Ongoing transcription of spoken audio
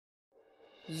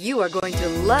You are going to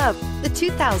love the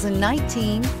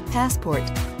 2019 Passport.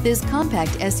 This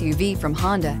compact SUV from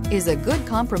Honda is a good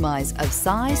compromise of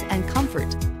size and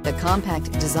comfort. The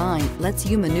compact design lets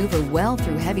you maneuver well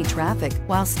through heavy traffic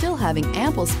while still having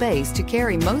ample space to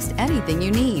carry most anything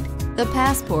you need. The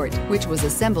Passport, which was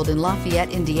assembled in Lafayette,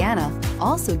 Indiana,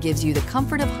 also gives you the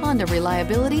comfort of Honda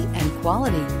reliability and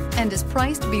quality and is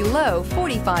priced below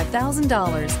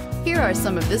 $45,000. Here are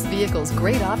some of this vehicle's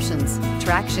great options: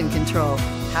 traction control,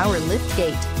 power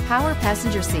liftgate, power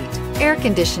passenger seat, air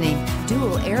conditioning,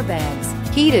 dual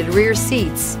airbags, heated rear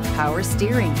seats, power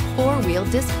steering, four-wheel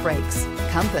disc brakes,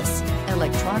 compass,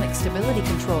 electronic stability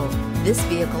control. This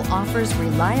vehicle offers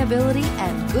reliability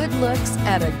and good looks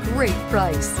at a great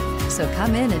price. So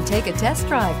come in and take a test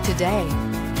drive today.